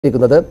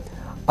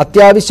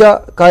അത്യാവശ്യ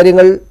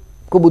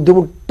കാര്യങ്ങൾക്ക്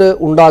ബുദ്ധിമുട്ട്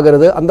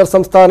ഉണ്ടാകരുത്, അന്തർ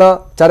സംസ്ഥാന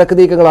ചരക്ക്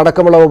നീക്കങ്ങൾ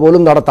അടക്കമുള്ളവ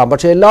പോലും നടത്താം.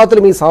 പക്ഷേ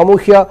എല്ലാത്തിലും ഈ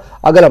സാമൂഹ്യ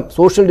അകലം,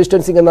 സോഷ്യൽ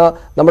ഡിസ്റ്റൻസിംഗ് എന്ന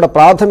നമ്മുടെ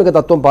പ്രാഥമിക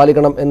തത്വം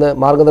പാലിക്കണം എന്ന്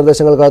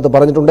മാർഗനിർദ്ദേശങ്ങൾക്കകത്ത്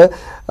പറഞ്ഞിട്ടുണ്ട്.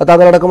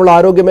 താങ്കളടക്കമുള്ള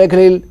ആരോഗ്യ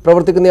മേഖലയിൽ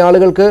പ്രവർത്തിക്കുന്ന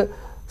ആളുകൾക്ക്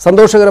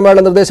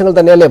സന്തോഷകരമായ നിർദ്ദേശങ്ങൾ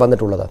തന്നെയല്ലേ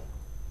വന്നിട്ടുള്ളത്?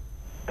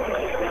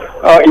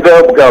 ഇത്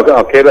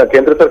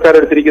കേന്ദ്ര സർക്കാർ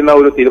എടുത്തിരിക്കുന്ന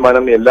ഒരു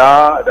തീരുമാനം എല്ലാ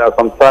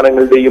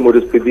സംസ്ഥാനങ്ങളുടെയും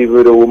ഒരു സ്ഥിതി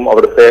വിവരവും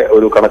അവിടുത്തെ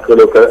ഒരു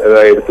കണക്കുകളൊക്കെ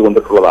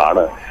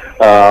എടുത്തുകൊണ്ടിട്ടുള്ളതാണ്.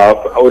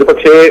 ഒരു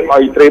പക്ഷേ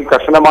ഇത്രയും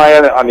കർശനമായ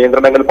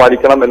നിയന്ത്രണങ്ങൾ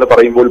പാലിക്കണം എന്ന്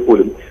പറയുമ്പോൾ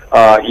പോലും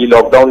ഈ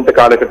ലോക്ക്ഡൌണിന്റെ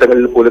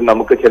കാലഘട്ടങ്ങളിൽ പോലും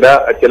നമുക്ക്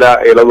ചില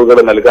ഇളവുകൾ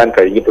നൽകാൻ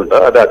കഴിഞ്ഞിട്ടുണ്ട്.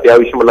 അത്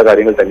അത്യാവശ്യമുള്ള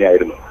കാര്യങ്ങൾ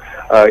തന്നെയായിരുന്നു.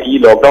 ഈ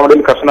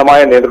ലോക്ക്ഡൌണിൽ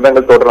കർശനമായ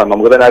നിയന്ത്രണങ്ങൾ തുടരണം.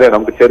 നമുക്ക് തന്നെ അറിയാം,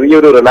 നമുക്ക്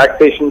ചെറിയൊരു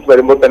റിലാക്സേഷൻസ്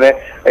വരുമ്പോൾ തന്നെ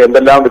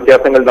എന്തെല്ലാം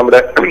വ്യത്യാസങ്ങൾ നമ്മുടെ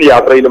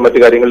യാത്രയിലും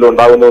മറ്റു കാര്യങ്ങളിലും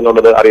ഉണ്ടാകുന്നു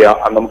എന്നുള്ളത് അറിയാം.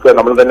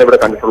 നമ്മൾ തന്നെ ഇവിടെ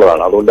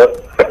കണ്ടിട്ടുള്ളതാണ്. അതുകൊണ്ട്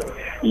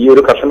ഈ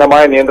ഒരു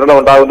കർശനമായ നിയന്ത്രണം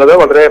ഉണ്ടാകുന്നത്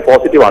വളരെ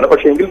പോസിറ്റീവാണ്.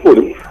 പക്ഷേ എങ്കിൽ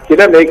പോലും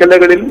ചില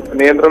മേഖലകളിൽ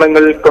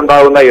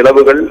നിയന്ത്രണങ്ങൾക്കുണ്ടാകുന്ന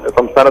ഇളവുകൾ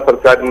സംസ്ഥാന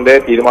സർക്കാരിന്റെ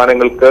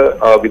തീരുമാനങ്ങൾക്ക്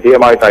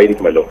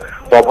വിധേയമായിട്ടായിരിക്കുമല്ലോ.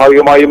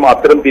 സ്വാഭാവികമായും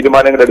അത്തരം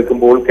തീരുമാനങ്ങൾ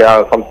എടുക്കുമ്പോൾ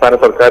സംസ്ഥാന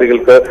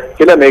സർക്കാരുകൾക്ക്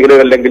ചില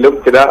മേഖലകളിലെങ്കിലും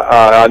ചില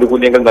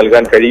ആനുകൂല്യങ്ങൾ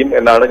നൽകാൻ കഴിയും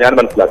എന്നാണ് ഞാൻ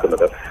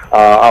മനസ്സിലാക്കുന്നത്.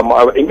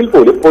 എങ്കിൽ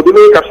പോലും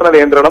പൊതുവെ കർശന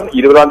നിയന്ത്രണം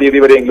 20-ാം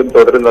തീയതി വരെയെങ്കിലും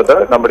തുടരുന്നത്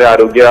നമ്മുടെ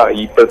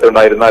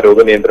ഇപ്പോഴത്തുണ്ടായിരുന്ന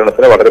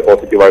രോഗനിയന്ത്രണത്തിന് വളരെ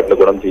പോസിറ്റീവായിട്ടുള്ള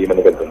ഗുണം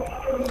ചെയ്യുമെന്ന് കരുതുന്നു.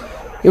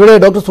 ഇവിടെ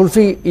ഡോക്ടർ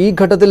സുൽഫി, ഈ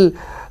ഘട്ടത്തിൽ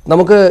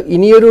നമുക്ക്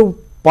ഇനിയൊരു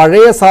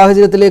പഴയ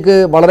സാഹചര്യത്തിലേക്ക്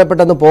വളരെ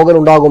പെട്ടെന്ന്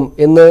പോകലുണ്ടാകും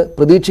എന്ന്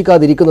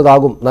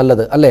പ്രതീക്ഷിക്കാതിരിക്കുന്നതാകും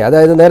നല്ലത്, അല്ലേ?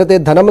 അതായത് നേരത്തെ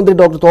ധനമന്ത്രി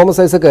ഡോക്ടർ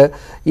തോമസ് ഐസക്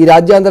ഈ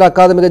രാജ്യാന്തര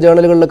അക്കാദമിക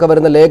ജേണലുകളിലൊക്കെ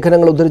വരുന്ന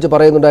ലേഖനങ്ങൾ ഉദ്ധരിച്ച്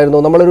പറയുന്നുണ്ടായിരുന്നു,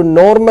 നമ്മളൊരു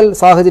നോർമൽ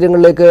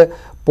സാഹചര്യങ്ങളിലേക്ക്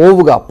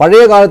പോവുക,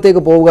 പഴയ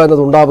കാലത്തേക്ക് പോവുക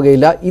എന്നത്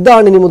ഉണ്ടാവുകയില്ല,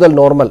 ഇതാണ് ഇനി മുതൽ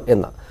നോർമൽ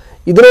എന്ന്.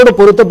 ഇതിനോട്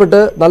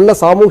പൊരുത്തപ്പെട്ട് നല്ല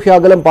സാമൂഹ്യ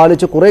അകലം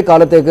പാലിച്ച് കുറെ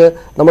കാലത്തേക്ക്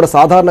നമ്മുടെ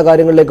സാധാരണ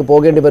കാര്യങ്ങളിലേക്ക്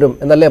പോകേണ്ടി വരും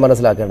എന്നല്ലേ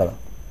മനസ്സിലാക്കേണ്ടത്?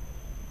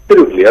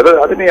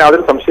 അതിന്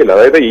യാതൊരു സംശയമില്ല.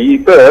 അതായത്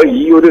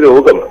ഈ ഒരു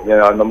രോഗം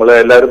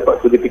നമ്മളെല്ലാവരും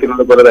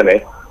സൂചിപ്പിക്കുന്നത് പോലെ തന്നെ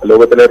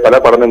ലോകത്തിലെ പല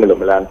പഠനങ്ങളും,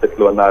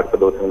 ലാൻസെറ്റിൽ വന്ന അടുത്ത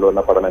ദിവസങ്ങളിൽ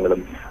വന്ന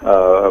പഠനങ്ങളും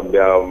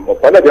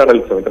പല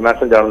ജേർണൽസും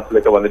ഇന്റർനാഷണൽ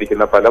ജേർണൽസിലൊക്കെ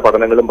വന്നിരിക്കുന്ന പല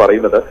പഠനങ്ങളും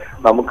പറയുന്നത്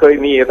നമുക്ക്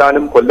ഇനി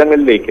ഏതാനും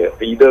കൊല്ലങ്ങളിലേക്ക്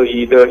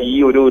ഈ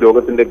ഒരു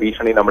രോഗത്തിന്റെ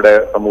ഭീഷണി നമ്മുടെ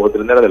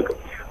സമൂഹത്തിൽ നിലനിൽക്കും.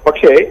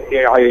 പക്ഷേ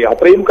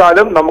അത്രയും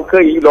കാലം നമുക്ക്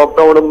ഈ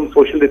ലോക്ക്ഡൌണും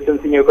സോഷ്യൽ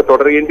ഡിസ്റ്റൻസിങ്ങും ഒക്കെ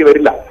തുടരേണ്ടി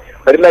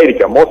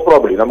വരില്ലായിരിക്കാം. മോസ്റ്റ്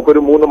പ്രോബബ്ലി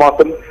നമുക്കൊരു 3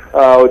 മാസം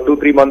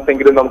 2-3 months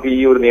എങ്കിലും നമുക്ക് ഈ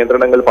ഒരു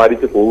നിയന്ത്രണങ്ങൾ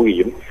പാലിച്ചു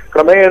പോവുകയും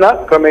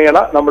ക്രമേണ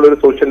നമ്മളൊരു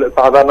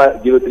സാധാരണ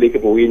ജീവിതത്തിലേക്ക്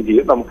പോവുകയും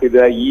ചെയ്യും. നമുക്കിത്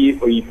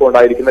ഇപ്പോൾ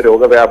ഉണ്ടായിരിക്കുന്ന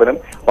രോഗവ്യാപനം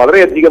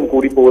വളരെയധികം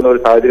കൂടിപ്പോകുന്ന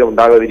ഒരു സാഹചര്യം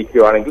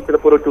ഉണ്ടാകാതിരിക്കുകയാണെങ്കിൽ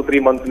ചിലപ്പോൾ ഒരു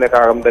 2-3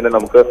 monthsനകം തന്നെ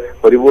നമുക്ക്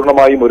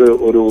പരിപൂർണമായും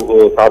ഒരു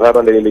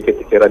സാധാരണ നിലയിലേക്ക്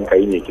എത്തിച്ചേരാൻ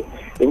കഴിഞ്ഞേക്കും.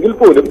 എങ്കിൽ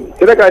പോലും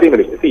ചില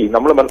കാര്യങ്ങളിൽ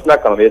നമ്മൾ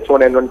മനസ്സിലാക്കണം,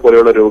 H1N1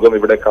 പോലെയുള്ള രോഗം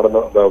ഇവിടെ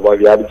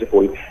വ്യാപിച്ചു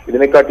പോയി.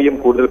 ഇതിനെക്കാട്ടിയും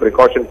കൂടുതൽ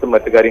പ്രിക്കോഷൻസും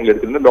മറ്റു കാര്യങ്ങളും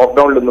എടുത്തിരുന്നു.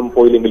 ലോക്ക്ഡൌണിലൊന്നും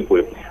പോയില്ലെങ്കിൽ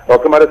പോലും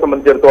ഡോക്ടർമാരെ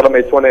സംബന്ധിച്ചിടത്തോളം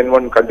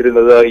H1N1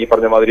 കണ്ടിരുന്നത് ഈ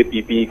പറഞ്ഞ മാതിരി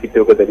PPE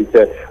കിറ്റൊക്കെ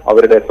ധരിച്ച്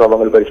അവരുടെ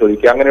സ്രവങ്ങൾ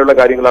പരിശോധിക്കുക, അങ്ങനെയുള്ള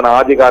കാര്യങ്ങളാണ്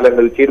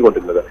ആദ്യകാലങ്ങളിൽ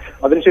ചെയ്തുകൊണ്ടിരുന്നത്.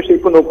 അതിനുശേഷം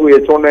ഇപ്പൊ നോക്കൂ,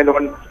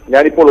 H1N1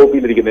 ഞാനിപ്പോൾ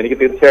OP-യിലിരിക്കുന്നത്, എനിക്ക്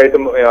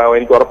തീർച്ചയായിട്ടും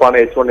എനിക്ക് ഉറപ്പാണ്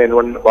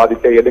H1N1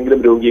 ബാധിച്ച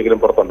ഏതെങ്കിലും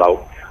രോഗിയെങ്കിലും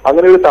പുറത്തുണ്ടാവും.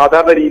 അങ്ങനെ ഒരു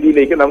സാധാരണ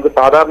രീതിയിലേക്ക് നമുക്ക്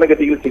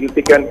സാധാരണഗതിയിൽ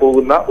ചികിത്സിക്കാൻ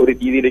പോകുന്ന ഒരു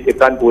രീതിയിലേക്ക്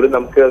എത്താൻ പോലും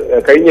നമുക്ക്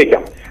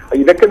കഴിഞ്ഞേക്കാം.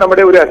 ഇതൊക്കെ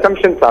നമ്മുടെ ഒരു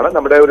അസംഷൻസ് ആണ്,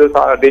 നമ്മുടെ ഒരു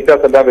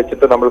ഡേറ്റാസ് എല്ലാം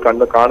വെച്ചിട്ട് നമ്മൾ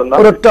കാണുന്ന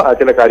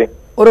ചില കാര്യങ്ങൾ.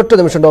 ഒരൊറ്റ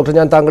നിമിഷം ഡോക്ടർ,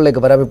 ഞാൻ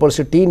താങ്കളിലേക്ക് വരാം. ഇപ്പോൾ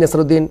ശ്രീ ടി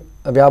നസറുദ്ദീൻ,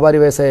 വ്യാപാരി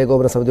വ്യവസായ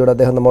ഏകോപന സമിതിയുടെ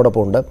അദ്ദേഹം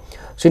നമ്മോടൊപ്പം ഉണ്ട്.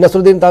 ശ്രീ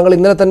നസറുദ്ദീൻ, താങ്കൾ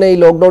ഇന്നലെ തന്നെ ഈ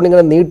ലോക്ക്ഡൌൺ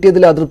ഇങ്ങനെ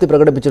നീട്ടിയതിൽ അതൃപ്തി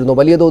പ്രകടിപ്പിച്ചിരുന്നു.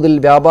 വലിയ തോതിൽ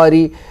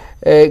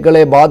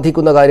വ്യാപാരികളെ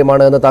ബാധിക്കുന്ന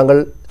കാര്യമാണ് എന്ന് താങ്കൾ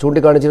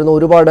ചൂണ്ടിക്കാണിച്ചിരുന്നു.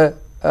 ഒരുപാട്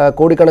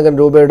കോടിക്കണക്കിന്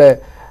രൂപയുടെ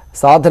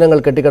സാധനങ്ങൾ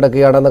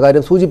കെട്ടിക്കിടക്കുകയാണെന്ന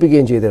കാര്യം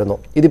സൂചിപ്പിക്കുകയും ചെയ്തിരുന്നു.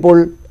 ഇതിപ്പോൾ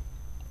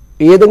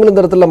ഏതെങ്കിലും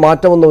തരത്തിലുള്ള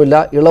മാറ്റമൊന്നുമില്ല,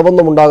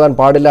 ഇളവൊന്നും ഉണ്ടാകാൻ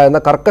പാടില്ല എന്ന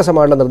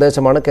കർക്കശമായുള്ള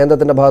നിർദ്ദേശമാണ്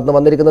കേന്ദ്രത്തിന്റെ ഭാഗത്ത്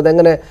വന്നിരിക്കുന്നത്.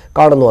 എങ്ങനെ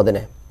കാണുന്നു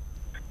അതിനെ?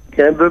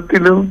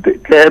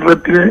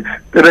 കേരളത്തിലെ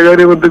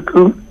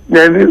ധനകാര്യമന്ത്രിക്കും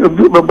ഞാൻ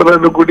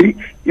മെമ്മറാണ്ടം കൂടി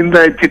ഇന്ന്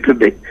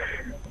അയച്ചിട്ടുണ്ട്.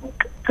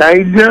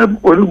 കഴിഞ്ഞ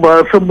ഒരു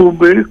മാസം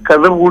മുമ്പ്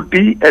കഥ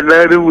കൂട്ടി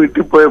എല്ലാവരും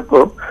വീട്ടിൽ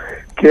പോയപ്പോ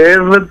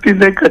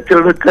കേരളത്തിലെ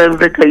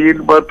കച്ചവടക്കാരുടെ കയ്യിൽ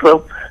മാത്രം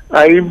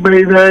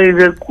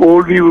 50,000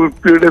 കോടി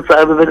രൂപയുടെ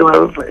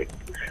സാധനങ്ങളാണ്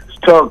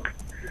സ്റ്റോക്ക്.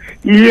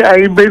 ഈ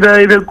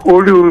 50,000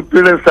 കോടി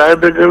രൂപയുടെ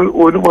സാധനങ്ങൾ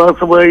ഒരു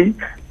മാസമായി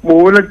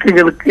മൂലക്ക്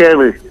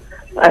കിടക്കുകയാണ്.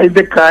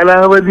 അതിന്റെ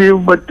കാലാവധിയും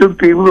മറ്റും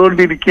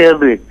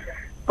തീർന്നുകൊണ്ടിരിക്കുകയാണ്.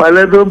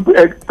 പലതും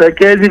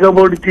പാക്കേജ്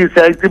കമ്മോഡിറ്റീസ്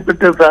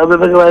ആക്ടിൽപ്പെട്ട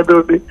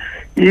സാധനങ്ങളായതുകൊണ്ട്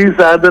ഈ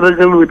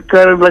സാധനങ്ങൾ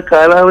വിൽക്കാനുള്ള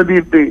കാലാവധി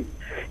ഉണ്ട്.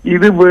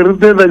 ഇത്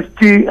വെറുതെ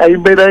നശിച്ച്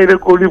 50,000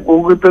 കോടി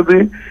പോകുന്നത്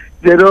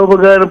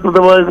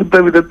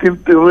ജനോപകാരപ്രദമാകുന്ന വിധത്തിൽ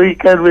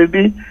നിർവഹിക്കാൻ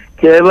വേണ്ടി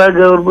കേരള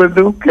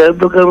ഗവൺമെന്റും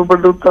കേന്ദ്ര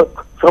ഗവൺമെന്റും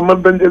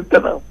സമ്മർദ്ദം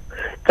ചെലുത്തണം.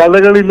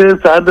 കടകളിലെ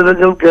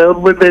സാധനങ്ങൾ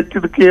ഗവൺമെന്റ്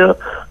ഏറ്റെടുക്കുകയോ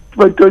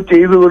മറ്റോ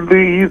ചെയ്തുകൊണ്ട്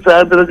ഈ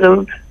സാധനങ്ങൾ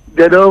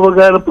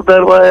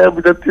ജനോപകാരപ്രദമായ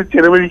വിധത്തിൽ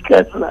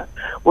ചെലവഴിക്കാനുള്ള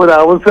ഒരു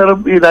അവസരം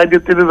ഈ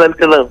രാജ്യത്തിന്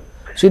നൽകണം.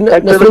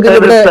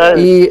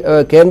 ഈ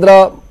കേന്ദ്ര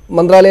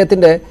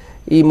മന്ത്രാലയത്തിന്റെ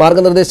ഈ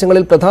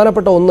മാർഗനിർദ്ദേശങ്ങളിൽ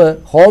പ്രധാനപ്പെട്ട ഒന്ന്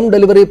ഹോം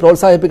ഡെലിവറി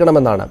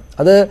പ്രോത്സാഹിപ്പിക്കണമെന്നാണ്.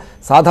 അത്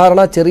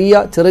സാധാരണ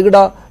ചെറുകിട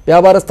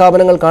വ്യാപാര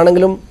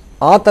സ്ഥാപനങ്ങൾക്കാണെങ്കിലും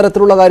ആ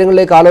തരത്തിലുള്ള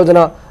കാര്യങ്ങളിലേക്ക് ആലോചന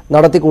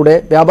നടത്തിക്കൂടെ?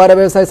 വ്യാപാരി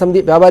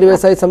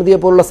വ്യവസായ സമിതിയെ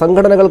പോലുള്ള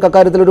സംഘടനകൾക്ക്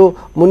അക്കാര്യത്തിലൊരു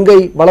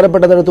മുൻകൈ വളരെ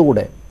പെട്ടെന്ന്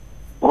എടുത്തുകൂടെ?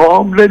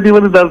 ഹോം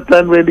ഡെലിവറി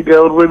നടത്താൻ വേണ്ടി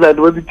ഗവൺമെന്റ്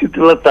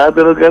അനുവദിച്ചിട്ടുള്ള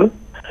സാധനങ്ങൾ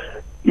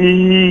ഈ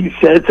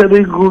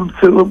സ്റ്റേഷനറി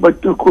ഗുഡ്സുകളും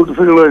മറ്റു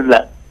ഗുഡ്സുകളും അല്ല,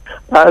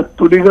 ആ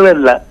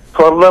തുണികളല്ല,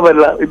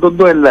 സ്വർണമല്ല,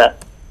 ഇതൊന്നുമല്ല.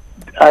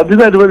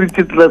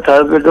 അതിനനുവദിച്ചിട്ടുള്ള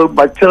സാധനങ്ങൾ,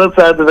 ഭക്ഷണ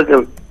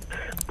സാധനങ്ങൾ,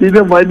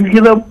 പിന്നെ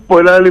വൻകിട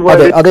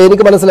മുതലാളിമാർ. അതെ,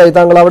 എനിക്ക് മനസ്സിലായി.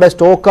 താങ്കൾ അവിടെ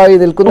സ്റ്റോക്കായി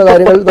നിൽക്കുന്ന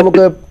കാര്യങ്ങൾ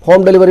നമുക്ക് ഹോം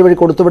ഡെലിവറി വഴി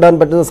കൊടുത്തുവിടാൻ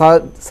പറ്റുന്ന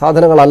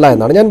സാധനങ്ങളല്ല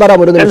എന്നാണ്. ഞാൻ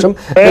വരാം ഒരു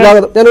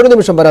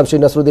നിമിഷം വരാം. ശ്രീ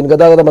നസ്രുദ്ദീൻ,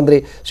 ഗതാഗത മന്ത്രി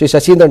ശ്രീ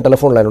ശശീന്ദ്രൻ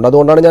ടെലിഫോൺ ലൈനുണ്ട്,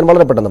 അതുകൊണ്ടാണ് ഞാൻ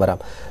വളരെ പെട്ടെന്ന് വരാം.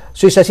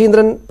 ശ്രീ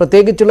ശശീന്ദ്രൻ,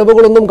 പ്രത്യേകിച്ച്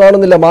ഇളവുകളൊന്നും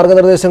കാണുന്നില്ല.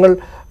 മാർഗനിർദ്ദേശങ്ങളിൽ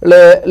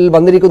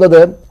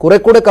വന്നിരിക്കുന്നത് കുറെ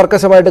കൂടെ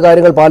കർക്കശമായിട്ട്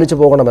കാര്യങ്ങൾ പാലിച്ചു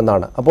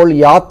പോകണമെന്നാണ്. അപ്പോൾ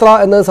യാത്ര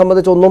എന്നത്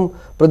സംബന്ധിച്ചൊന്നും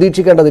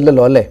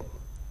പ്രതീക്ഷിക്കേണ്ടതില്ലല്ലോ അല്ലേ?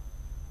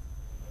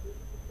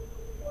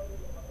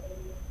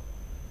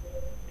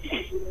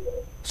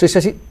 ശ്രീ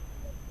ശശി,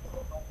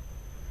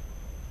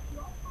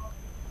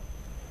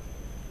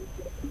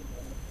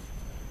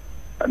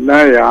 അല്ല,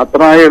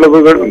 യാത്രാ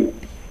ഇളവുകൾ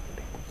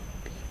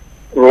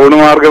റോഡ്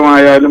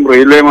മാർഗമായാലും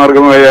റെയിൽവേ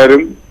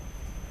മാർഗമായാലും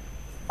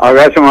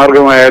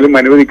ആകാശമാർഗമായാലും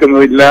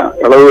അനുവദിക്കുന്നതില്ല,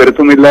 ഇളവ്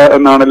വരുത്തുന്നില്ല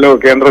എന്നാണല്ലോ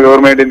കേന്ദ്ര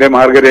ഗവൺമെന്റിന്റെ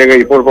മാർഗരേഖ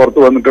ഇപ്പോൾ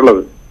പുറത്തു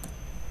വന്നിട്ടുള്ളത്.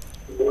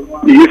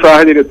 ഈ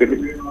സാഹചര്യത്തിൽ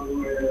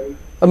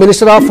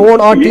മിനിസ്റ്റർ,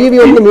 ആ ടി വി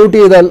ഒന്ന് മ്യൂട്ട്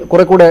ചെയ്താൽ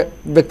കുറെ കൂടെ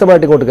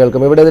വ്യക്തമായിട്ട് ഇങ്ങോട്ട്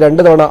കേൾക്കും. ഇവിടെ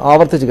 2 തവണ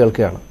ആവർത്തിച്ച്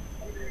കേൾക്കുകയാണ്.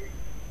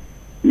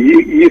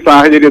 ഈ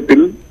സാഹചര്യത്തിൽ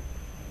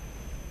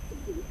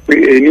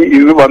ഇനി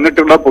ഇത്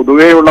വന്നിട്ടുള്ള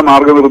പൊതുവെയുള്ള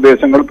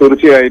മാർഗനിർദ്ദേശങ്ങൾ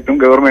തീർച്ചയായിട്ടും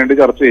ഗവൺമെന്റ്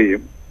ചർച്ച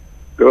ചെയ്യും.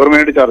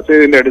 ഗവൺമെന്റ് ചർച്ച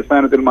ചെയ്തതിന്റെ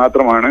അടിസ്ഥാനത്തിൽ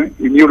മാത്രമാണ്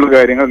ഇനിയുള്ള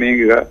കാര്യങ്ങൾ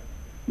നീങ്ങുക.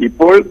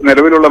 ഇപ്പോൾ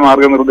നിലവിലുള്ള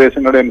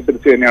മാർഗനിർദ്ദേശങ്ങളുടെ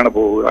അനുസരിച്ച് തന്നെയാണ്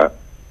പോവുക.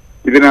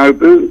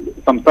 ഇതിനകത്ത്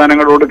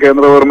സംസ്ഥാനങ്ങളോട്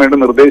കേന്ദ്ര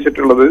ഗവൺമെന്റ്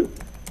നിർദ്ദേശിച്ചിട്ടുള്ളത്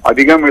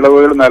അധികം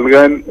ഇളവുകൾ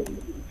നൽകാൻ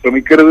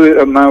ശ്രമിക്കരുത്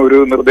എന്ന ഒരു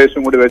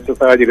നിർദ്ദേശം കൂടി വെച്ച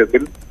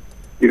സാഹചര്യത്തിൽ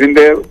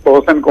ഇതിന്റെ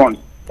പ്രോസ് ആൻഡ്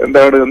കോൺസ്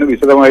എന്താണ് എന്ന്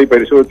വിശദമായി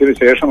പരിശോധിച്ചതിന്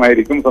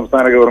ശേഷമായിരിക്കും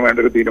സംസ്ഥാന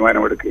ഗവൺമെന്റ് ഒരു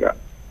തീരുമാനമെടുക്കുക.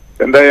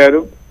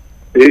 എന്തായാലും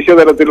ദേശീയ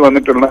തലത്തിൽ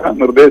വന്നിട്ടുള്ള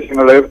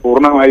നിർദ്ദേശങ്ങളെ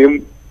പൂർണ്ണമായും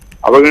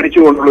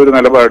അവഗണിച്ചുകൊണ്ടുള്ള ഒരു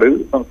നിലപാട്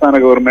സംസ്ഥാന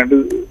ഗവൺമെന്റ്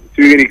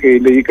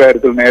സ്വീകരിക്കുകയില്ല. ഈ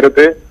കാര്യത്തിൽ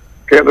നേരത്തെ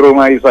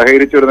കേന്ദ്രവുമായി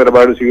സഹകരിച്ച ഒരു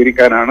നിലപാട്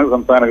സ്വീകരിക്കാനാണ്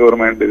സംസ്ഥാന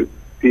ഗവൺമെന്റ്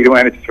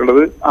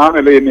തീരുമാനിച്ചിട്ടുള്ളത്. ആ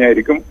നില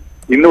തന്നെയായിരിക്കും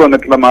ഇന്ന്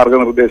വന്നിട്ടുള്ള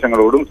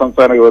മാർഗനിർദ്ദേശങ്ങളോടും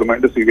സംസ്ഥാന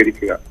ഗവൺമെന്റ്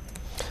സ്വീകരിക്കുക.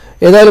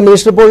 ഏതായാലും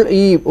മിനിസ്റ്റർ, ഇപ്പോൾ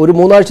ഈ ഒരു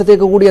 3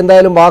 ആഴ്ചത്തേക്ക് കൂടി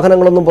എന്തായാലും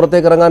വാഹനങ്ങളൊന്നും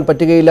പുറത്തേക്ക് ഇറങ്ങാൻ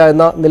പറ്റുകയില്ല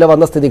എന്ന നില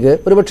വന്ന സ്ഥിതിക്ക്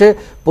ഒരുപക്ഷെ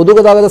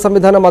പൊതുഗതാഗത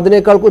സംവിധാനം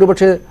അതിനേക്കാൾ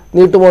ഒരുപക്ഷെ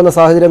നീട്ടുപോകുന്ന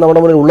സാഹചര്യം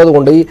നമ്മുടെ മുന്നിൽ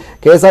ഉള്ളതുകൊണ്ട് ഈ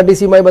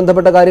KSRTCയുമായി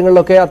ബന്ധപ്പെട്ട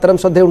കാര്യങ്ങളിലൊക്കെ അത്തരം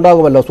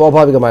ശ്രദ്ധയുണ്ടാകുമല്ലോ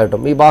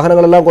സ്വാഭാവികമായിട്ടും. ഈ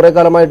വാഹനങ്ങളെല്ലാം കുറെ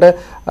കാലമായിട്ട്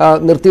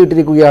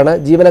നിർത്തിയിട്ടിരിക്കുകയാണ്.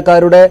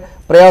 ജീവനക്കാരുടെ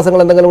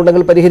പ്രയാസങ്ങൾ എന്തെങ്കിലും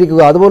ഉണ്ടെങ്കിൽ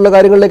പരിഹരിക്കുക, അതുപോലുള്ള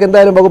കാര്യങ്ങളിലേക്ക്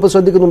എന്തായാലും വകുപ്പ്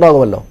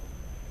ശ്രദ്ധിക്കുന്നുണ്ടാകുമല്ലോ.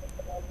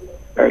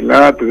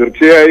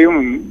 തീർച്ചയായും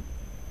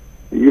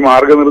ഈ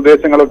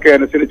മാർഗനിർദ്ദേശങ്ങളൊക്കെ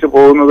അനുസരിച്ച്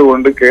പോകുന്നത്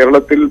കൊണ്ട്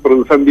കേരളത്തിൽ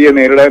പ്രതിസന്ധിയെ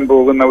നേരിടാൻ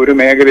പോകുന്ന ഒരു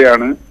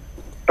മേഖലയാണ്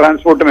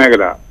ട്രാൻസ്പോർട്ട്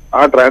മേഖല.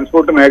 ആ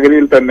ട്രാൻസ്പോർട്ട്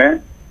മേഖലയിൽ തന്നെ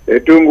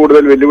ഏറ്റവും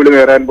കൂടുതൽ വെല്ലുവിളി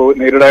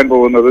നേരിടാൻ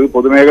പോകുന്നത്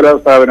പൊതുമേഖലാ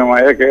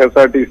സ്ഥാപനമായ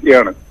KSRTC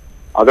ആണ്.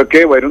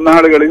 അതൊക്കെ വരുന്ന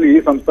ആളുകളിൽ ഈ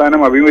സംസ്ഥാനം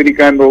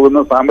അഭിമുഖീകരിക്കാൻ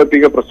പോകുന്ന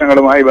സാമ്പത്തിക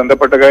പ്രശ്നങ്ങളുമായി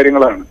ബന്ധപ്പെട്ട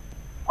കാര്യങ്ങളാണ്.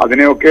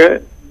 അതിനെയൊക്കെ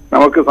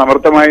നമുക്ക്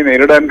സമർത്ഥമായി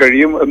നേരിടാൻ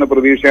കഴിയും എന്ന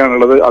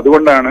പ്രതീക്ഷയാണുള്ളത്.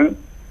 അതുകൊണ്ടാണ്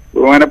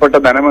ബഹുമാനപ്പെട്ട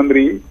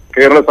ധനമന്ത്രി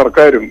കേരള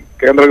സർക്കാരും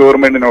കേന്ദ്ര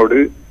ഗവൺമെന്റിനോട്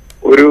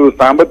ഒരു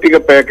സാമ്പത്തിക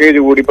പാക്കേജ്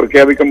കൂടി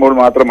പ്രഖ്യാപിക്കുമ്പോൾ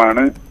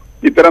മാത്രമാണ്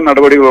ഇത്തരം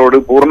നടപടികളോട്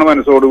പൂർണ്ണ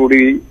മനസ്സോടുകൂടി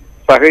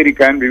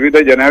സഹകരിക്കാൻ വിവിധ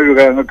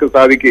ജനവിഭാഗങ്ങൾക്ക്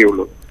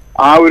സാധിക്കുകയുള്ളൂ.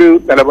 ആ ഒരു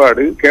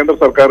നിലപാട് കേന്ദ്ര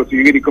സർക്കാർ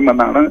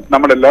സ്വീകരിക്കുമെന്നാണ്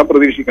നമ്മളെല്ലാം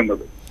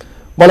പ്രതീക്ഷിക്കുന്നത്.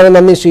 വളരെ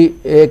നന്ദി ശ്രീ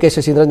കെ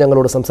ശശീന്ദ്രൻ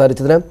ഞങ്ങളോട്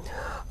സംസാരിച്ചതിന്.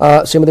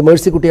 ശ്രീമതി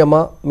മേഴ്സിക്കുട്ടിയമ്മ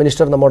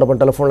മിനിസ്റ്റർ നമ്മോടൊപ്പം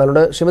ടെലിഫോൺ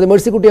ലൈനുണ്ട്. ശ്രീമതി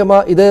മേഴ്സിക്കുട്ടിയമ്മ,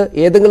 ഇത്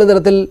ഏതെങ്കിലും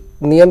തരത്തിൽ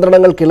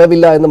നിയന്ത്രണങ്ങൾക്ക്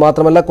ഇളവില്ല എന്ന്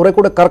മാത്രമല്ല കുറെ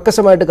കൂടെ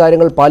കർക്കശമായിട്ട്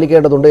കാര്യങ്ങൾ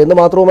പാലിക്കേണ്ടതുണ്ട് എന്ന്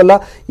മാത്രവുമല്ല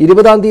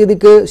 20-ാം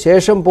തീയതിക്ക്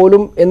ശേഷം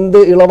പോലും എന്ത്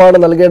ഇളവാണ്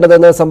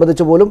നൽകേണ്ടതെന്നത്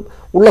സംബന്ധിച്ച് പോലും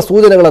ഉള്ള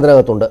സൂചനകൾ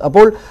അതിനകത്തുണ്ട്.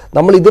 അപ്പോൾ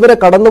നമ്മൾ ഇതുവരെ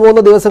കടന്നു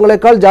പോകുന്ന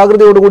ദിവസങ്ങളെക്കാൾ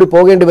ജാഗ്രതയോടുകൂടി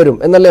പോകേണ്ടി വരും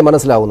എന്നല്ലേ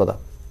മനസ്സിലാവുന്നത്?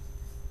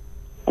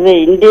 അതെ,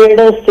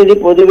 ഇന്ത്യയുടെ സ്ഥിതി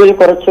പൊതുവിൽ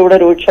കുറച്ചുകൂടെ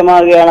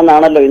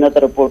രൂക്ഷമാകുകയാണെന്നാണല്ലോ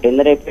ഇന്നത്തെ റിപ്പോർട്ട്.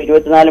 ഇന്നലെ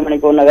 24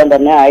 മണിക്കൂറിനകം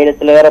തന്നെ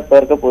 1000-ലേറെ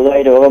പേർക്ക്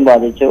പുതുതായി രോഗം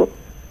ബാധിച്ചു,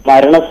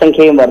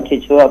 മരണസംഖ്യയും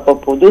വർദ്ധിച്ചു. അപ്പൊ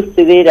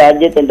പൊതുസ്ഥിതി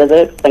രാജ്യത്തിൻ്റെത്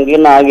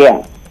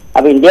സങ്കീർണമാകുകയാണ്.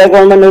 അപ്പൊ ഇന്ത്യ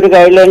ഗവൺമെന്റ് ഒരു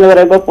ഗൈഡ് ലൈൻ എന്ന്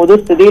പറയുമ്പോൾ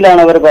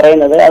പൊതുസ്ഥിതിയിലാണ് അവർ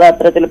പറയുന്നത്, അത്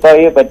അത്തരത്തിൽ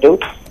പോയേ പറ്റൂ.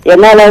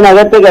 എന്നാൽ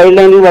അതിനകത്ത് ഗൈഡ്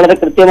ലൈനിൽ വളരെ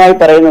കൃത്യമായി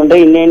പറയുന്നുണ്ട്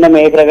ഇന്ന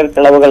മേഖലകൾ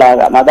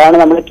ഇളവുകളാകാം. അതാണ്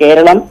നമ്മൾ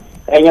കേരളം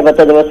കഴിഞ്ഞ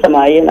 10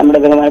 ദിവസമായി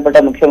നമ്മുടെ ബഹുമാനപ്പെട്ട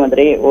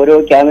മുഖ്യമന്ത്രി ഓരോ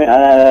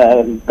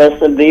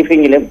പ്രസ്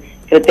ബ്രീഫിംഗിലും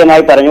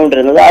കൃത്യമായി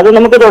പറഞ്ഞുകൊണ്ടിരുന്നത്. അത്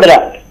നമുക്ക്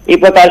തുടരാം.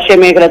 ഇപ്പൊ കാർഷിക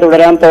മേഖല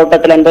തുടരാം,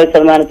 തോട്ടത്തിൽ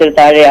 80%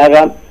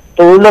 താഴെയാകാം,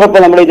 തൊഴിലുറപ്പ്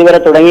നമ്മൾ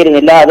ഇതുവരെ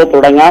തുടങ്ങിയിരുന്നില്ല, അത്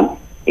തുടങ്ങാം.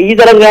 ഈ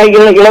തരം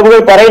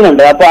ഇളവുകൾ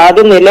പറയുന്നുണ്ട്. അപ്പൊ അത്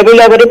നിലവിൽ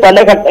അവർ പല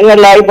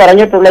ഘട്ടങ്ങളിലായി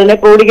പറഞ്ഞിട്ടുള്ളതിനെ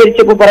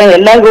ക്രോഡീകരിച്ച് ഇപ്പൊ പറയുന്നത്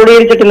എല്ലാം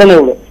ക്രോഡീകരിച്ചിട്ടില്ലെന്നേ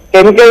ഉള്ളൂ.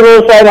 കെമിക്കൽ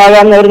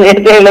വ്യവസായമാകാമെന്ന് അവർ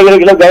നേരത്തെ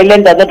ഗൈഡ്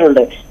ലൈൻ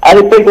തന്നിട്ടുണ്ട്.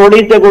 അതിപ്പോ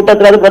ക്രോഡീകരിച്ച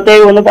കൂട്ടത്തിൽ അത്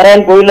പ്രത്യേകം ഒന്നും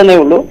പറയാൻ പോയില്ലെന്നേ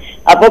ഉള്ളൂ.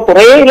 അപ്പൊ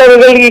കുറെ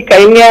ഇളവുകൾ ഈ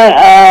കഴിഞ്ഞ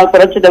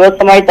കുറച്ച്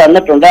ദിവസമായി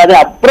തന്നിട്ടുണ്ട്. അത്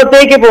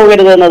അപ്പുറത്തേക്ക്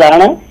പോകരുത്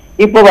എന്നതാണ്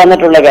ഇപ്പൊ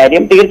വന്നിട്ടുള്ള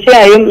കാര്യം.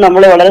 തീർച്ചയായും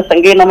നമ്മൾ വളരെ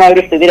സങ്കീർണമായ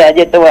ഒരു സ്ഥിതി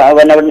രാജ്യത്ത്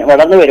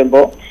വളർന്നു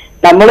വരുമ്പോൾ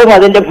നമ്മളും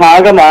അതിന്റെ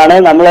ഭാഗമാണ്.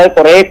 നമ്മളെ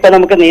കുറെയൊക്കെ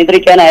നമുക്ക്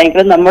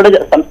നിയന്ത്രിക്കാനായെങ്കിലും നമ്മുടെ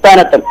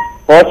സംസ്ഥാനത്തും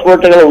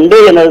ഹോട്ട്സ്പോട്ടുകൾ ഉണ്ട്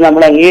എന്നത്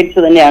നമ്മൾ അംഗീകരിച്ചു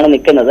തന്നെയാണ്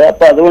നിൽക്കുന്നത്.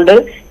 അപ്പൊ അതുകൊണ്ട്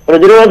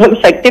പ്രതിരോധം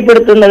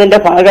ശക്തിപ്പെടുത്തുന്നതിന്റെ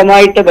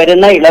ഭാഗമായിട്ട്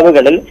വരുന്ന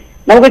ഇളവുകളിൽ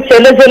നമുക്ക്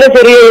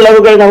ചെറിയ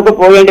ഇളവുകൾ നമുക്ക്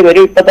പോകേണ്ടി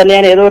വരും. ഇപ്പൊ തന്നെ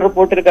ഞാൻ ഏതോ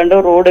റിപ്പോർട്ടിൽ കണ്ടു,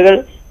 റോഡുകൾ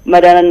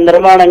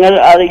നിർമ്മാണങ്ങൾ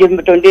അത്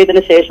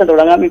 20th ശേഷം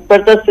തുടങ്ങാം.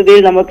 ഇപ്പോഴത്തെ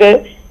സ്ഥിതിയിൽ നമുക്ക്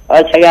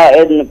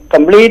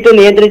കംപ്ലീറ്റ്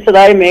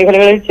നിയന്ത്രിച്ചതായ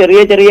മേഖലകളിൽ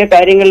ചെറിയ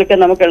കാര്യങ്ങൾക്ക്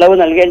നമുക്ക് ഇളവ്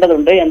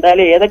നൽകേണ്ടതുണ്ട്.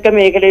 എന്തായാലും ഏതൊക്കെ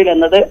മേഖലയിൽ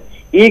എന്നത്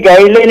ഈ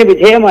ഗൈഡ് ലൈന്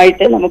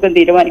വിധേയമായിട്ട് നമുക്ക്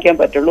തീരുമാനിക്കാൻ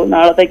പറ്റുള്ളൂ.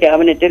 നാളത്തെ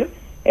ക്യാബിനറ്റിൽ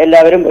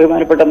എല്ലാവരും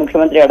ബഹുമാനപ്പെട്ട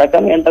മുഖ്യമന്ത്രി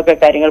അടക്കം എന്തൊക്കെ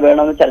കാര്യങ്ങൾ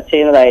വേണമെന്ന് ചർച്ച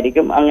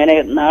ചെയ്യുന്നതായിരിക്കും. അങ്ങനെ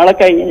നാളെ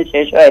കഴിഞ്ഞതിന്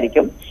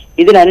ശേഷമായിരിക്കും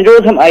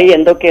ഇതിനനുരോധമായി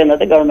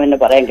എന്തൊക്കെയെന്നത് ഗവൺമെന്റിന്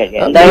പറയാൻ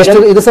കഴിയും. എന്തായാലും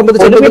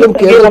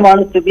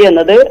സ്ഥിതി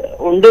എന്നത്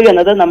ഉണ്ട്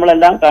എന്നത്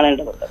നമ്മളെല്ലാം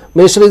കാണേണ്ടതുണ്ട്.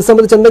 മിനിസ്റ്റർ, ഇത്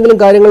സംബന്ധിച്ച് എന്തെങ്കിലും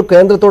കാര്യങ്ങൾ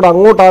കേന്ദ്രത്തോട്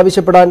അങ്ങോട്ട്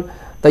ആവശ്യപ്പെടാൻ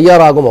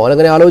തയ്യാറാകുമോ,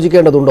 അല്ലെങ്കിൽ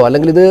ആലോചിക്കേണ്ടതുണ്ടോ,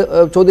 അല്ലെങ്കിൽ ഇത്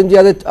ചോദ്യം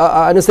ചെയ്യാതെ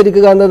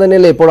അനുസരിക്കുക എന്ന്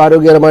തന്നെയല്ലേ ഇപ്പോൾ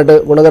ആരോഗ്യകരമായിട്ട്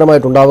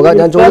ഗുണകരമായിട്ടുണ്ടാവുക?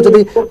 ഞാൻ ചോദിച്ചത്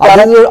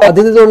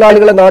അതിഥി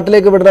തൊഴിലാളികളെ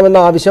നാട്ടിലേക്ക് വിടണമെന്ന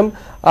ആവശ്യം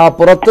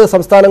പുറത്ത്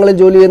സംസ്ഥാനങ്ങളിൽ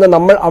ജോലി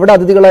ചെയ്യുന്ന അവിടെ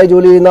അതിഥികളായി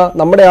ജോലി ചെയ്യുന്ന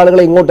നമ്മുടെ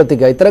ആളുകളെ ഇങ്ങോട്ട്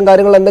എത്തിക്കുക, ഇത്തരം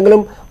കാര്യങ്ങൾ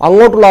എന്തെങ്കിലും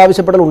അങ്ങോട്ടുള്ള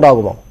ആവശ്യപ്പെടൽ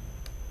ഉണ്ടാകുമോ?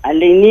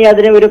 അല്ല, ഇനി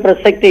അതിന് ഒരു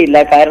പ്രസക്തി ഇല്ല.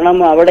 കാരണം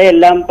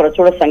അവിടെയെല്ലാം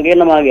കുറച്ചുകൂടെ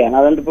സങ്കീർണമാകുകയാണ്.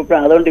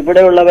 അതുകൊണ്ട്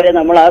ഇവിടെയുള്ളവരെ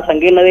നമ്മൾ ആ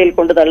സങ്കീർണതയിൽ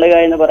കൊണ്ട് തള്ളുക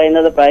എന്ന്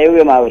പറയുന്നത്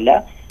പ്രായോഗികമാവില്ല.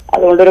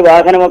 അതുകൊണ്ടൊരു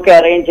വാഹനമൊക്കെ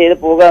അറേഞ്ച് ചെയ്ത്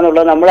പോകുക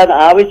എന്നുള്ളത് നമ്മൾ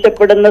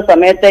ആവശ്യപ്പെടുന്ന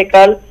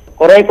സമയത്തേക്കാൾ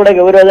കുറെ കൂടെ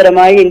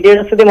ഗൗരവതരമായി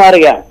ഇന്ത്യയുടെ സ്ഥിതി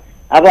മാറുകയാണ്.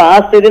 അപ്പൊ ആ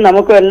സ്ഥിതി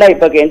നമുക്കുമല്ല,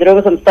 ഇപ്പൊ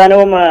കേന്ദ്രവും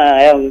സംസ്ഥാനവും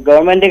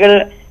ഗവൺമെന്റുകൾ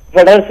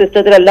ഫെഡറൽ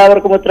സിസ്റ്റത്തിൽ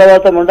എല്ലാവർക്കും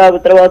ഉത്തരവാദിത്തമുണ്ട്. ആ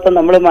ഉത്തരവാദിത്തം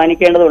നമ്മൾ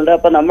മാനിക്കേണ്ടതുണ്ട്.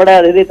 അപ്പൊ നമ്മുടെ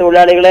അതിഥി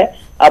തൊഴിലാളികളെ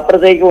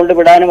അപ്പുറത്തേക്ക്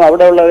കൊണ്ടുവിടാനും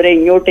അവിടെ ഉള്ളവരെ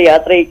ഇങ്ങോട്ട്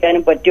യാത്ര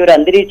ചെയ്യിക്കാനും പറ്റിയ ഒരു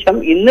അന്തരീക്ഷം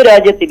ഇന്ന്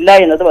രാജ്യത്തില്ല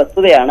എന്നത്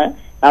വസ്തുതയാണ്.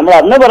 നമ്മൾ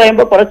അന്ന്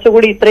പറയുമ്പോൾ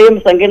കുറച്ചുകൂടി ഇത്രയും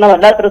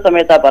സങ്കീർണമല്ലാത്തൊരു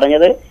സമയത്താണ്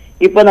പറഞ്ഞത്.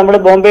 ഇപ്പൊ നമ്മൾ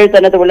ബോംബെയിൽ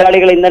തന്നെ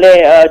തൊഴിലാളികൾ ഇന്നലെ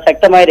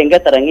ശക്തമായി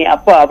രംഗത്തിറങ്ങി.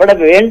 അപ്പൊ അവിടെ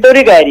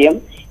വേണ്ടൊരു കാര്യം,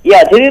 ഈ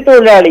അതിഥി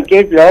തൊഴിലാളിക്ക്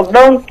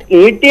ലോക്ക്ഡൌൺ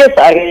നീട്ടിയ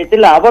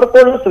സാഹചര്യത്തിൽ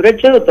അവർക്കുള്ള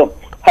സുരക്ഷിതത്വം,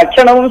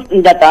 ഭക്ഷണവും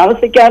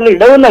താമസിക്കാനുള്ള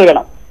ഇടവും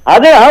നൽകണം.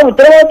 അത് ആ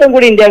ഉത്തരവാദിത്വം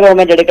കൂടി ഇന്ത്യ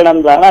ഗവൺമെന്റ് എടുക്കണം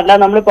എന്നതാണ്. അല്ല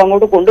നമ്മളിപ്പോ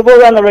അങ്ങോട്ട്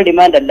കൊണ്ടുപോകുക എന്നുള്ള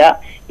ഡിമാൻഡ് അല്ല.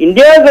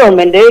 ഇന്ത്യ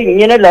ഗവൺമെന്റ്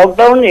ഇങ്ങനെ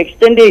ലോക്ക്ഡൌൺ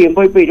എക്സ്റ്റെൻഡ്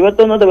ചെയ്യുമ്പോൾ ഇപ്പൊ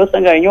 21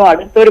 ദിവസം കഴിഞ്ഞു,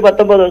 അടുത്തൊരു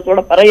 19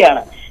 ദിവസത്തോടെ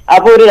പറയുകയാണ്.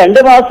 അപ്പൊ ഒരു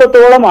 2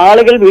 മാസത്തോളം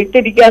ആളുകൾ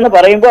വീട്ടിലിരിക്കുക എന്ന്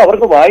പറയുമ്പോൾ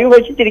അവർക്ക് വായു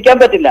കഴിച്ചിരിക്കാൻ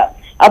പറ്റില്ല.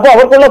 അപ്പൊ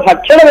അവർക്കുള്ള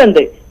ഭക്ഷണം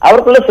എന്ത്,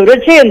 അവർക്കുള്ള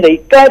സുരക്ഷ എന്ത്,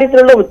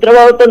 ഇക്കാര്യത്തിലുള്ള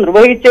ഉത്തരവാദിത്വം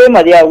നിർവഹിച്ചേ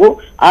മതിയാകൂ.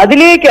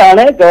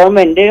 അതിലേക്കാണ്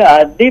ഗവൺമെന്റ്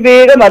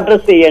അതിവേഗം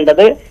അഡ്രസ്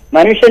ചെയ്യേണ്ടത്.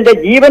 മനുഷ്യന്റെ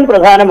ജീവൻ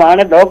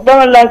പ്രധാനമാണ്. ലോക്ക്ഡൌൺ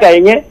എല്ലാം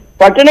കഴിഞ്ഞ്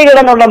പട്ടിണി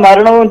കിടന്നുള്ള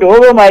മരണവും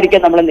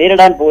രോഗവുമായിരിക്കും നമ്മൾ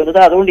നേരിടാൻ പോകുന്നത്.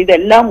 അതുകൊണ്ട്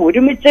ഇതെല്ലാം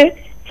ഒരുമിച്ച്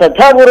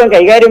ശ്രദ്ധാപൂർവം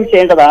കൈകാര്യം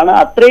ചെയ്യേണ്ടതാണ്.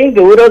 അത്രയും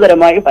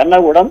ഗൗരവതരമായി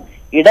ഭരണകൂടം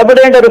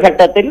ഇടപെടേണ്ട ഒരു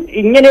ഘട്ടത്തിൽ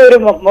ഇങ്ങനെ ഒരു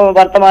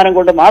വർത്തമാനം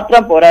കൊണ്ട്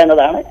മാത്രം പോരാ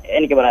എന്നതാണ്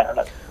എനിക്ക്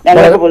പറയാനുള്ളത്.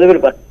 ഞങ്ങൾക്ക് പൊതുവിൽ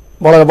പറഞ്ഞു.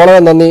 വളരെ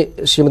നന്ദി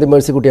ശ്രീമതി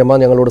മേഴ്സിക്കുട്ടിയമ്മ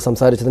ഞങ്ങളോട്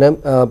സംസാരിച്ചതിന്.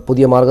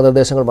 പുതിയ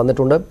മാർഗനിർദ്ദേശങ്ങൾ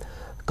വന്നിട്ടുണ്ട്.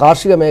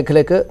 കാർഷിക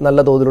മേഖലയ്ക്ക്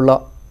നല്ല തോതിലുള്ള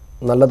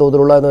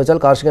എന്ന് വെച്ചാൽ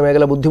കാർഷിക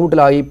മേഖല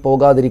ബുദ്ധിമുട്ടിലായി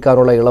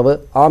പോകാതിരിക്കാനുള്ള ഇളവ്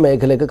ആ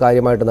മേഖലയ്ക്ക്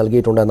കാര്യമായിട്ട്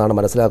നൽകിയിട്ടുണ്ട് എന്നാണ്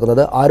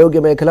മനസ്സിലാക്കുന്നത്.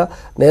 ആരോഗ്യ മേഖല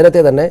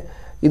നേരത്തെ തന്നെ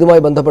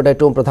ഇതുമായി ബന്ധപ്പെട്ട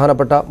ഏറ്റവും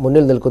പ്രധാനപ്പെട്ട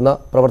മുന്നിൽ നിൽക്കുന്ന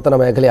പ്രവർത്തന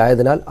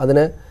മേഖലയായതിനാൽ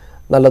അതിന്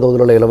നല്ല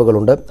തോതിലുള്ള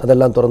ഇളവുകളുണ്ട്.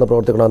 അതെല്ലാം തുറന്ന്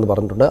പ്രവർത്തിക്കണമെന്ന്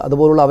പറഞ്ഞിട്ടുണ്ട്.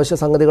 അതുപോലുള്ള അവശ്യ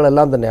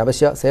സംഗതികളെല്ലാം തന്നെ,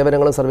 അവശ്യ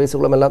സേവനങ്ങളും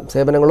സർവീസുകളുമെല്ലാം,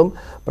 സേവനങ്ങളും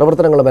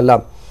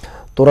പ്രവർത്തനങ്ങളുമെല്ലാം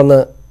തുറന്ന്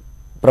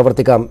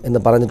പ്രവർത്തിക്കാം എന്ന്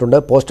പറഞ്ഞിട്ടുണ്ട്.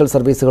 പോസ്റ്റൽ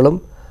സർവീസുകളും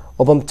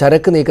ഒപ്പം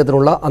ചരക്ക്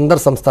നീക്കത്തിനുള്ള അന്തർ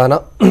സംസ്ഥാന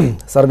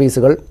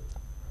സർവീസുകൾ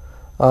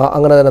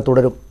അങ്ങനെ തന്നെ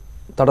തുടരും,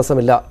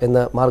 തടസ്സമില്ല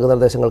എന്ന്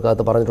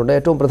മാർഗനിർദ്ദേശങ്ങൾക്കകത്ത് പറഞ്ഞിട്ടുണ്ട്.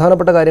 ഏറ്റവും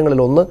പ്രധാനപ്പെട്ട കാര്യങ്ങളിൽ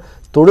ഒന്ന്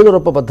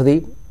തൊഴിലുറപ്പ്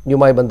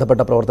പദ്ധതിയുമായി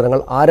ബന്ധപ്പെട്ട പ്രവർത്തനങ്ങൾ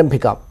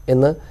ആരംഭിക്കാം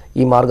എന്ന്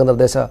ഈ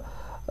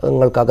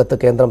മാർഗനിർദ്ദേശങ്ങൾക്കകത്ത്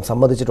കേന്ദ്രം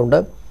സമ്മതിച്ചിട്ടുണ്ട്.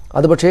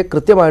 അത് പക്ഷേ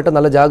കൃത്യമായിട്ട്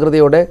നല്ല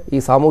ജാഗ്രതയോടെ ഈ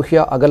സാമൂഹ്യ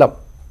അകലം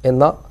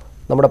എന്ന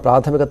നമ്മുടെ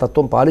പ്രാഥമിക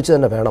തത്വം പാലിച്ചു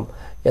തന്നെ വേണം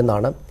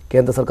എന്നാണ്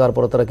കേന്ദ്ര സർക്കാർ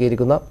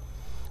പുറത്തിറക്കിയിരിക്കുന്ന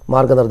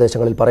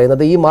മാർഗനിർദ്ദേശങ്ങളിൽ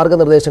പറയുന്നത്. ഈ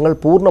മാർഗനിർദ്ദേശങ്ങൾ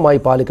പൂർണ്ണമായി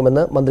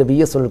പാലിക്കുമെന്ന് മന്ത്രി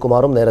VS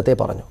സുനിൽകുമാറും നേരത്തെ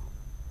പറഞ്ഞു.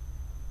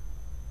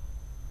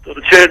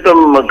 തീർച്ചയായിട്ടും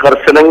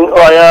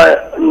കർശനമായ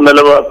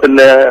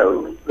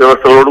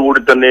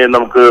വ്യവസ്ഥകളോടുകൂടി തന്നെ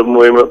നമുക്ക്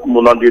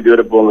 3-ാം തീയതി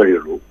വരെ പോകാൻ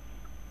കഴിയുള്ളൂ.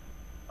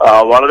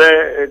 വളരെ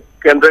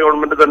കേന്ദ്ര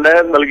ഗവൺമെന്റ് തന്നെ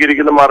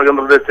നൽകിയിരിക്കുന്ന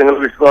മാർഗനിർദ്ദേശങ്ങൾ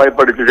വിശദമായി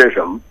പഠിച്ച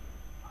ശേഷം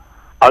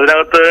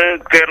അതിനകത്ത്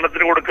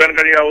കേരളത്തിന് കൊടുക്കാൻ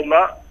കഴിയാവുന്ന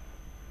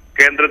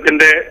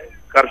കേന്ദ്രത്തിന്റെ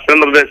കർശന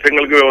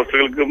നിർദ്ദേശങ്ങൾക്കും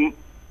വ്യവസ്ഥകൾക്കും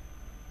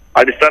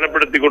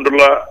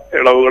അടിസ്ഥാനപ്പെടുത്തിക്കൊണ്ടുള്ള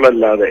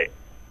ഇളവുകളല്ലാതെ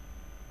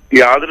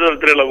യാതൊരു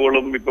തരത്തിലുള്ള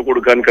ഇളവുകളും ഇപ്പൊ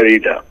കൊടുക്കാൻ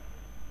കഴിയില്ല.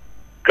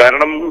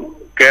 കാരണം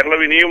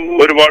കേരളം ഇനിയും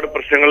ഒരുപാട്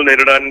പ്രശ്നങ്ങൾ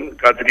നേരിടാൻ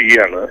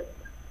കാത്തിരിക്കുകയാണ്.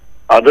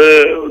 അത്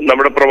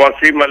നമ്മുടെ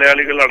പ്രവാസി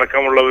മലയാളികൾ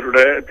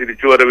അടക്കമുള്ളവരുടെ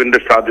തിരിച്ചുവരവിന്റെ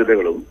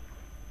സാധ്യതകളും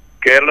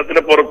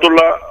കേരളത്തിന്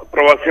പുറത്തുള്ള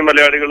പ്രവാസി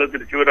മലയാളികൾ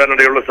തിരിച്ചു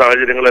വരാനിടയുള്ള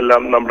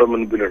സാഹചര്യങ്ങളെല്ലാം നമ്മുടെ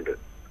മുൻപിലുണ്ട്.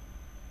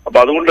 അപ്പൊ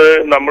അതുകൊണ്ട്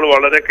നമ്മൾ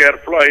വളരെ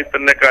കെയർഫുൾ ആയി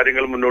തന്നെ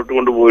കാര്യങ്ങൾ മുന്നോട്ട്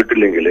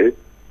കൊണ്ടുപോയിട്ടില്ലെങ്കിൽ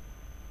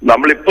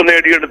നമ്മളിപ്പോ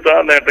നേടിയെടുത്ത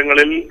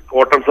നേട്ടങ്ങളിൽ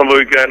കോട്ടം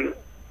സംഭവിക്കാൻ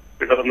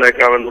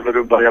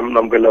ഇടവന്നേക്കാമെന്നുള്ളൊരു ഭയം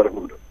നമുക്ക്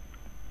എല്ലാവർക്കും ഉണ്ട്.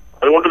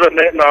 അതുകൊണ്ട്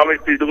തന്നെ നാം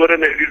ഇതുവരെ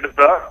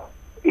നേടിയെടുത്ത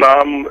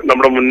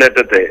നമ്മുടെ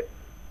മുന്നേറ്റത്തെ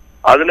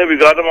അതിന്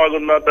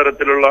വിഘാതമാകുന്ന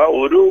തരത്തിലുള്ള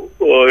ഒരു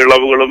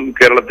ഇളവുകളും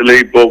കേരളത്തിൽ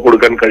ഇപ്പോൾ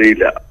കൊടുക്കാൻ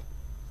കഴിയില്ല.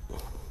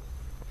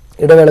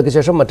 ഇടവേളയ്ക്ക്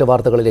ശേഷം മറ്റു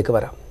വാർത്തകളിലേക്ക്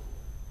വരാം.